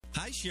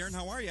Hi, Sharon.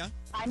 How are you?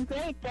 I'm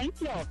great,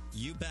 thank you.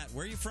 You bet.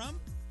 Where are you from?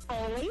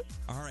 Foley?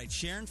 All right,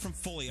 Sharon from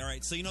Foley. All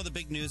right, so you know the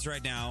big news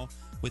right now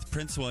with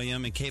Prince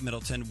William and Kate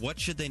Middleton. What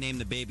should they name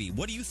the baby?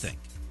 What do you think?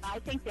 I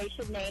think they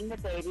should name the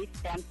baby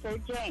Spencer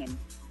James.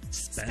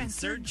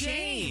 Spencer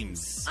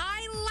James.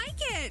 I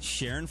like it.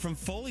 Sharon from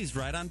Foley's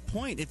right on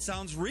point. It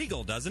sounds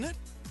regal, doesn't it?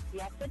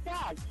 Yes, it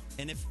does.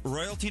 And if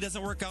royalty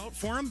doesn't work out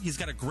for him, he's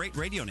got a great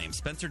radio name,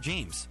 Spencer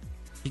James.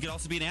 He could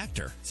also be an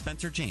actor,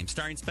 Spencer James,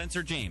 starring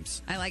Spencer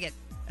James I like it.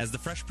 as the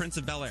Fresh Prince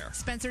of Bel-Air.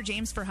 Spencer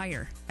James for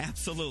hire.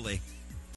 Absolutely.